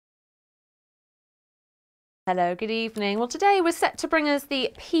Hello, good evening. Well, today we're set to bring us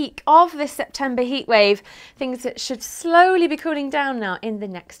the peak of this September heatwave. Things that should slowly be cooling down now in the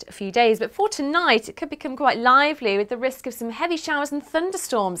next few days. But for tonight, it could become quite lively with the risk of some heavy showers and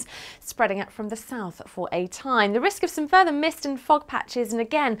thunderstorms spreading out from the south for a time. The risk of some further mist and fog patches, and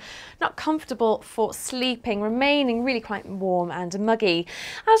again, not comfortable for sleeping, remaining really quite warm and muggy.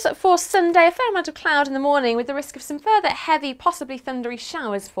 As for Sunday, a fair amount of cloud in the morning with the risk of some further heavy, possibly thundery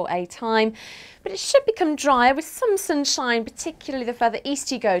showers for a time. But it should become drier with some sunshine, particularly the further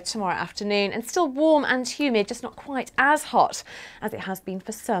east you go tomorrow afternoon, and still warm and humid, just not quite as hot as it has been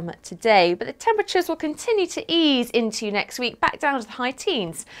for some today. But the temperatures will continue to ease into next week, back down to the high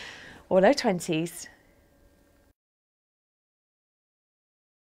teens or low 20s.